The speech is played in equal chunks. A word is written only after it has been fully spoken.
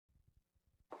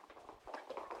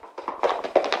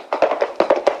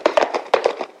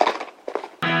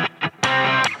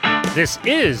This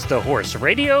is the Horse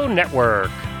Radio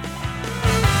Network.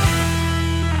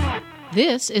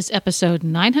 This is episode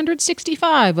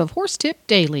 965 of Horse Tip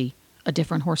Daily. A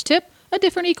different horse tip, a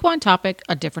different equine topic,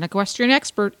 a different equestrian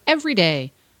expert every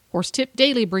day. Horse Tip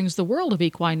Daily brings the world of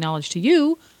equine knowledge to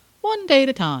you, one day at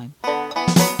a time.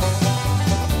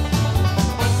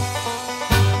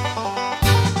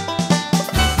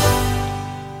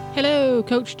 Hello,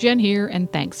 Coach Jen here,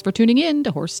 and thanks for tuning in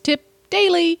to Horse Tip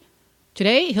Daily.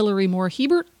 Today, Hillary Moore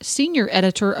Hebert, senior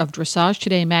editor of Dressage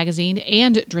Today magazine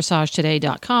and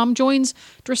DressageToday.com, joins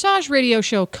Dressage Radio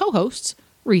Show co-hosts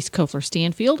Reese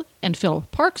Kofler-Stanfield and Phil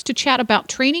Parks to chat about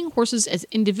training horses as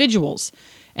individuals.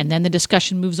 And then the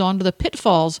discussion moves on to the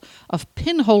pitfalls of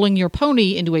pinholing your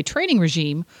pony into a training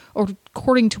regime, or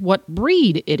according to what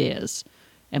breed it is.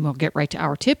 And we'll get right to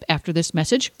our tip after this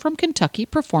message from Kentucky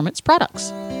Performance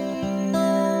Products.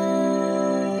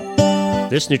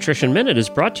 This Nutrition Minute is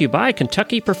brought to you by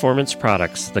Kentucky Performance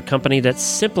Products, the company that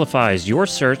simplifies your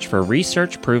search for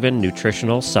research-proven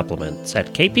nutritional supplements at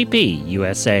kppusa.com.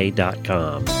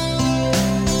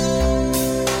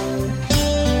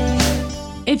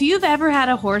 If you've ever had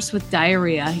a horse with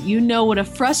diarrhea, you know what a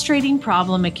frustrating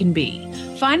problem it can be.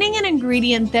 Finding an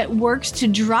ingredient that works to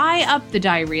dry up the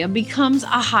diarrhea becomes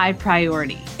a high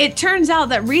priority. It turns out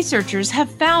that researchers have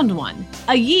found one,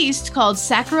 a yeast called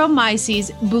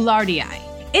Saccharomyces boulardii.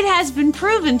 It has been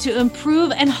proven to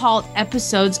improve and halt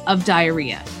episodes of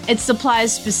diarrhea. It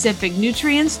supplies specific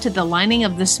nutrients to the lining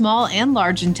of the small and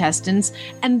large intestines,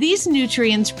 and these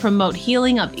nutrients promote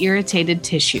healing of irritated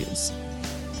tissues.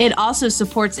 It also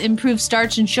supports improved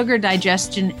starch and sugar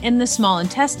digestion in the small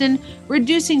intestine,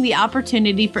 reducing the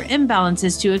opportunity for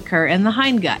imbalances to occur in the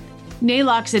hindgut.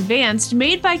 Nalox Advanced,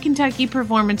 made by Kentucky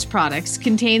Performance Products,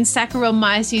 contains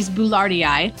Saccharomyces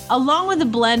boulardii, along with a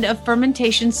blend of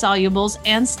fermentation solubles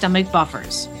and stomach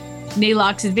buffers.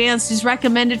 Nalox Advanced is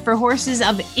recommended for horses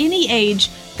of any age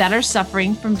that are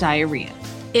suffering from diarrhea.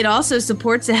 It also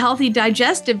supports a healthy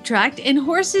digestive tract in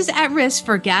horses at risk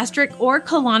for gastric or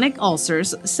colonic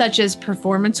ulcers, such as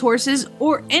performance horses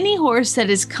or any horse that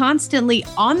is constantly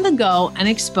on the go and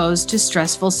exposed to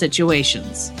stressful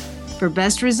situations. For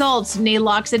best results,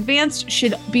 Nalox Advanced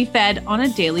should be fed on a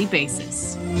daily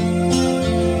basis.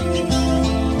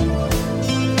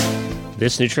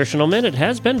 This Nutritional Minute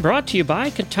has been brought to you by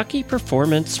Kentucky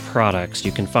Performance Products.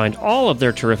 You can find all of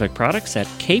their terrific products at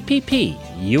kppusa.com.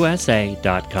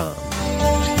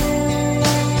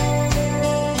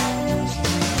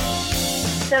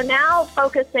 So now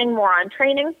focusing more on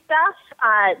training stuff,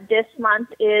 this month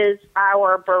is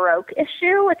our Baroque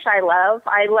issue, which I love.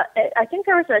 I think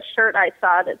there was a shirt I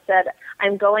saw that said,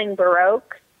 "I'm going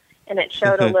Baroque," and it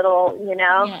showed a little,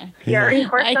 fury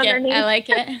horse underneath. I like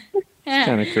it. It's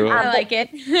kind of cool. I like it.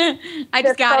 I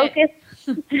just got it.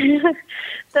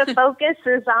 The focus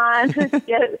is on,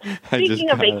 speaking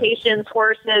of vacations,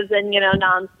 horses, and,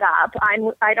 nonstop.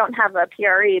 I don't have a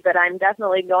PRE, but I'm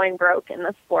definitely going broke in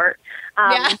the sport.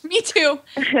 Yeah, me too.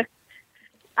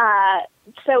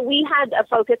 So we had a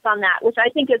focus on that, which I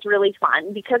think is really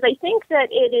fun because I think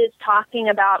that it is talking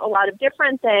about a lot of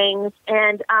different things.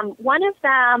 And one of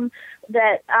them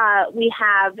that we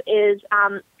have is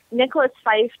Nicholas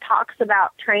Fife talks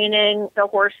about training the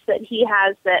horse that he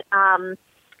has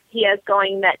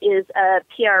going that is a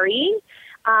PRE.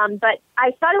 But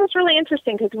I thought it was really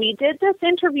interesting because we did this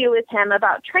interview with him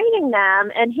about training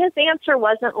them, and his answer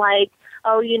wasn't like,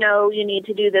 oh, you need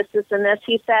to do this, this, and this.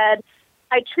 He said,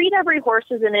 I treat every horse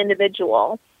as an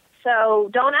individual. So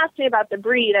don't ask me about the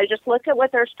breed. I just look at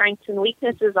what their strengths and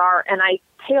weaknesses are, and I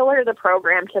tailor the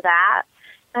program to that.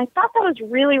 And I thought that was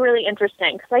really, really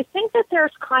interesting because I think that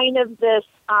there's kind of this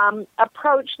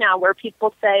approach now where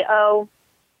people say, oh,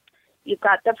 you've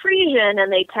got the Friesian,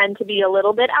 and they tend to be a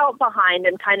little bit out behind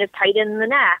and kind of tight in the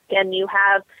neck. And you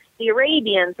have the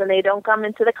Arabians, and they don't come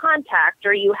into the contact.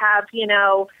 Or you have,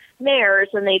 mares,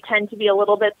 and they tend to be a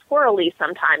little bit squirrely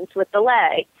sometimes with the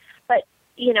leg. But,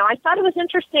 I thought it was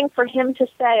interesting for him to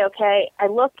say, okay, I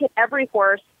look at every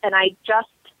horse, and I just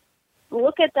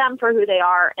look at them for who they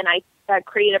are, and I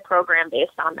create a program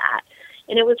based on that.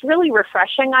 And it was really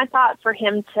refreshing, I thought, for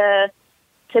him to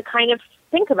kind of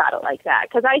think about it like that.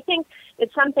 Because I think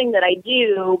it's something that I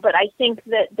do, but I think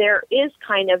that there is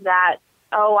kind of that,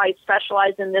 oh, I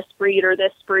specialize in this breed or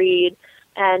this breed.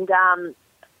 And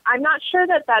I'm not sure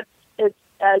that that's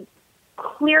as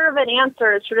clear of an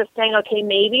answer as sort of saying, okay,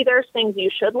 maybe there's things you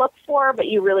should look for, but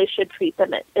you really should treat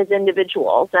them as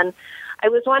individuals. And I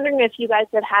was wondering if you guys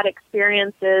had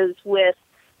experiences with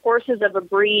horses of a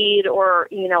breed or,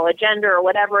 a gender or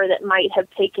whatever that might have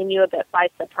taken you a bit by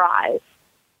surprise.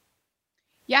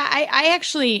 Yeah, I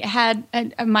actually had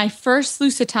my first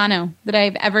Lusitano that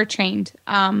I've ever trained.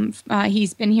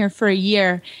 He's been here for a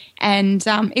year, and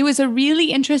it was a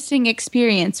really interesting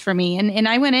experience for me. And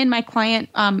I went in, my client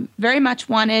very much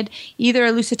wanted either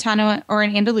a Lusitano or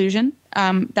an Andalusian.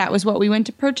 That was what we went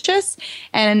to purchase.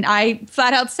 And I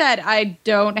flat out said, I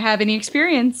don't have any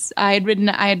experience.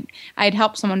 I had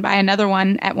helped someone buy another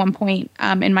one at one point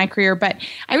in my career, but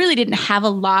I really didn't have a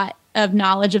lot of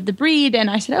knowledge of the breed. And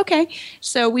I said, okay.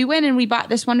 So we went and we bought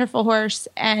this wonderful horse.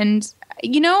 And,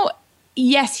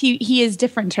 yes, he is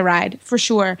different to ride for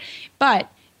sure, but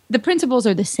the principles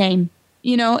are the same.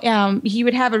 He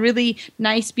would have a really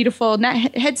nice, beautiful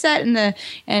headset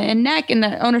and neck, and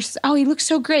the owner says, "Oh, he looks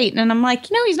so great." And I'm like,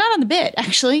 he's not on the bit.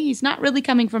 Actually, he's not really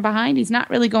coming from behind. He's not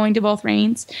really going to both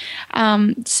reins.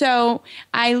 So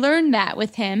I learned that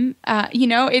with him.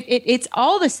 It's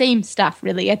all the same stuff,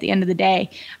 really, at the end of the day.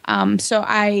 So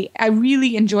I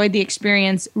really enjoyed the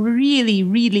experience. Really,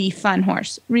 really fun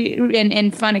horse,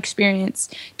 and fun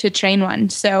experience to train one.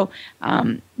 So.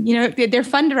 They're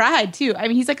fun to ride too. I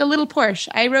mean, he's like a little Porsche.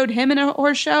 I rode him in a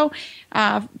horse show,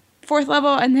 4th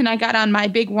level, and then I got on my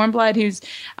big warm blood, who's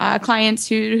clients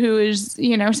who is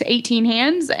 18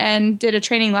 hands, and did a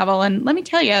training level. And let me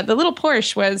tell you, the little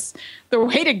Porsche was the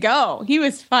way to go. He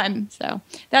was fun. So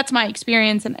that's my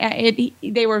experience, and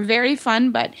they were very fun.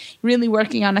 But really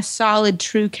working on a solid,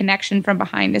 true connection from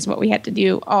behind is what we had to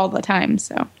do all the time.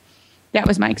 So. That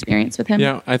was my experience with him.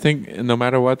 Yeah, I think no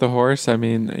matter what the horse, I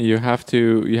mean, you have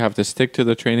to stick to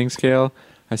the training scale.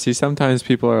 I see sometimes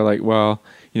people are like, well,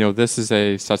 this is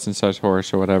a such and such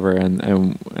horse or whatever,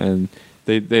 and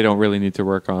they don't really need to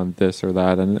work on this or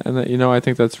that. And I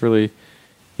think that's really,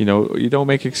 you don't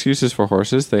make excuses for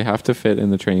horses. They have to fit in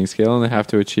the training scale, and they have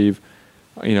to achieve,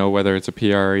 whether it's a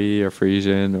PRE or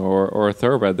Friesian or a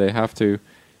thoroughbred, they have to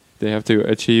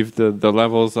achieve the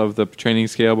levels of the training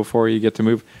scale before you get to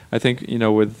move. I think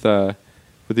with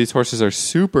these horses are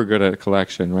super good at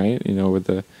collection, right? With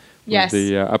the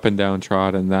up and down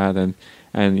trot and that,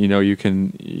 and you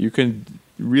can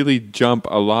really jump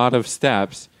a lot of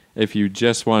steps if you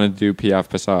just want to do Piaffe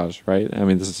Passage, right? I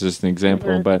mean, this is just an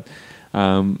example, but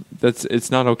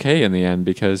it's not okay in the end,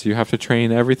 because you have to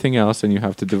train everything else, and you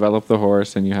have to develop the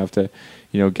horse, and you have to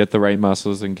get the right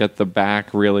muscles and get the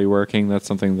back really working. That's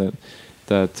something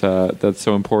that's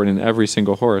so important in every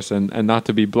single horse, and not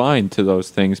to be blind to those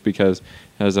things because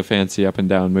it has a fancy up and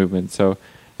down movement. So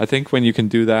I think when you can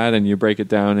do that, and you break it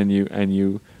down, and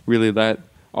you really let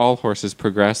all horses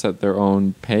progress at their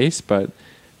own pace, but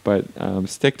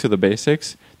stick to the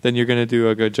basics, then you're going to do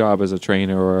a good job as a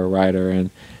trainer or a rider,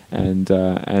 and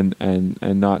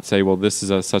not say, well, this is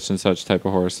a such and such type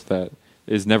of horse that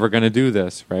is never going to do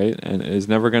this, right? And is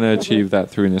never going to achieve that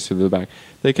throughness through the back.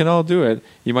 They can all do it.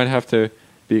 You might have to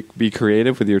be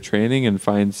creative with your training and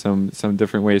find some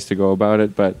different ways to go about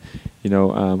it. But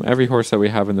every horse that we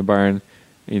have in the barn,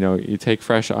 you take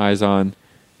fresh eyes on,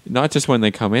 not just when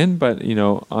they come in, but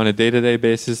on a day-to-day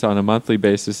basis, on a monthly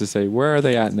basis, to say, where are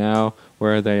they at now?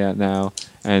 Where are they at now?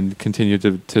 And continue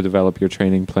to develop your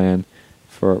training plan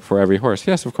for every horse.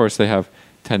 Yes, of course, they have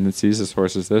tendencies as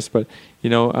horses this, but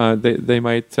they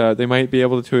might be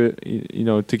able to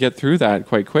to get through that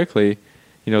quite quickly.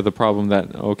 The problem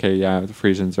that the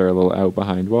Friesians are a little out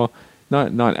behind. Well,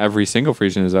 not every single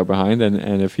Friesian is out behind,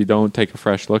 and if you don't take a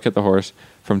fresh look at the horse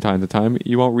from time to time,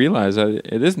 you won't realize that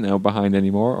it isn't out behind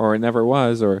anymore, or it never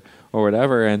was, or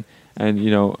whatever. And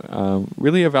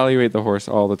really evaluate the horse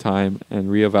all the time, and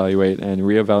reevaluate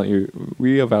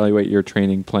your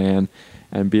training plan,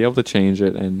 and be able to change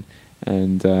it. And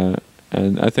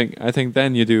I think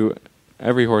then you do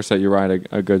every horse that you ride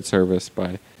a good service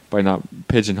by not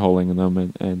pigeonholing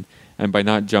them, and by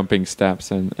not jumping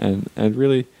steps, and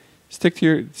really stick to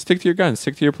your guns,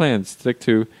 stick to your plans, stick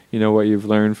to what you've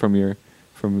learned from your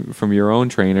own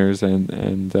trainers,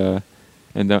 and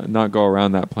not go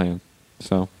around that plan.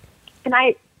 So. And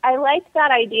I like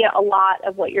that idea a lot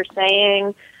of what you're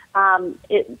saying.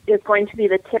 It is going to be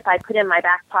the tip I put in my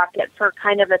back pocket for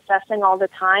kind of assessing all the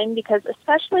time, because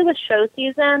especially with show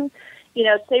season,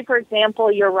 say for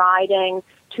example, you're riding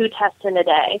 2 tests in a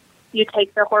day. You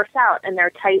take the horse out and they're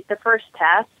tight the first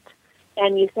test,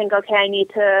 and you think, okay, I need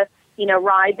to,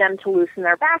 ride them to loosen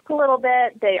their back a little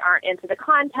bit. They aren't into the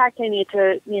contact. I need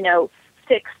to,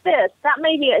 fix this. That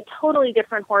may be a totally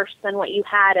different horse than what you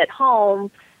had at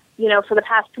home, for the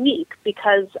past week,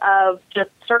 because of just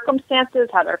circumstances,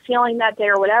 how they're feeling that day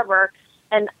or whatever.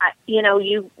 And,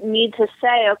 you need to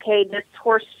say, okay, this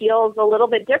horse feels a little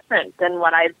bit different than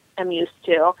what I've am used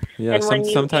to. Yeah, And when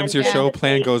sometimes your show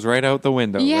plan goes right out the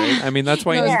window, right? I mean, that's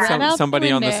why you need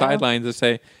somebody on the sideline to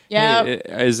say, hey,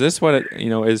 is this what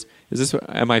is this,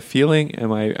 am I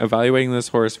evaluating this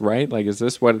horse right? Like, is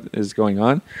this what is going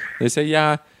on? They say,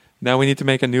 yeah, now we need to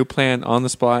make a new plan on the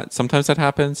spot. Sometimes that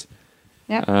happens.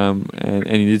 Yep. And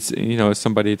you need,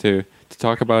 somebody to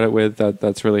talk about it with,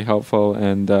 that's really helpful,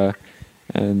 and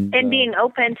being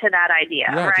open to that idea,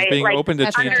 right? Just being open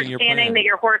to changing your plan. Understanding that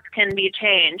your horse can be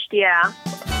changed, yeah.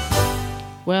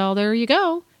 Well, there you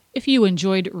go. If you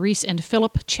enjoyed Reese and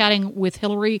Phillip chatting with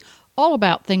Hillary all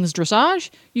about things dressage,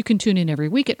 you can tune in every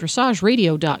week at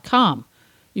dressageradio.com.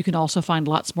 You can also find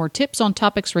lots more tips on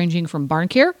topics ranging from barn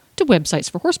care to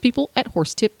websites for horse people at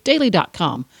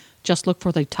horsetipdaily.com. Just look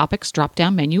for the topics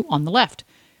drop-down menu on the left.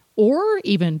 Or,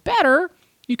 even better,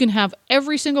 you can have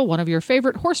every single one of your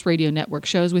favorite Horse Radio Network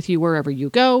shows with you wherever you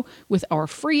go with our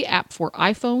free app for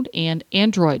iPhone and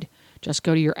Android. Just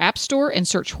go to your app store and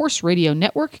search Horse Radio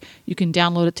Network. You can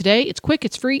download it today. It's quick,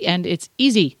 it's free, and it's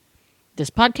easy. This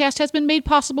podcast has been made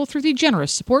possible through the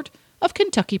generous support of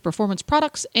Kentucky Performance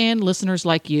Products and listeners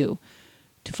like you.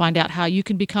 To find out how you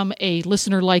can become a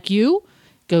listener like you,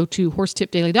 go to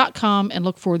horsetipdaily.com and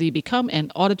look for the Become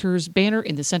an Auditor's banner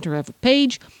in the center of the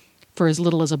page. For as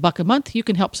little as $1 a month, you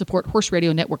can help support Horse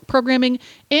Radio Network programming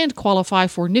and qualify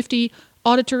for nifty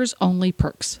auditors-only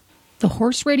perks. The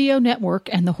Horse Radio Network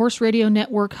and the Horse Radio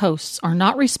Network hosts are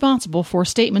not responsible for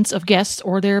statements of guests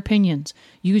or their opinions.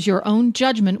 Use your own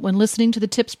judgment when listening to the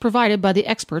tips provided by the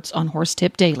experts on Horse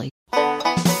Tip Daily.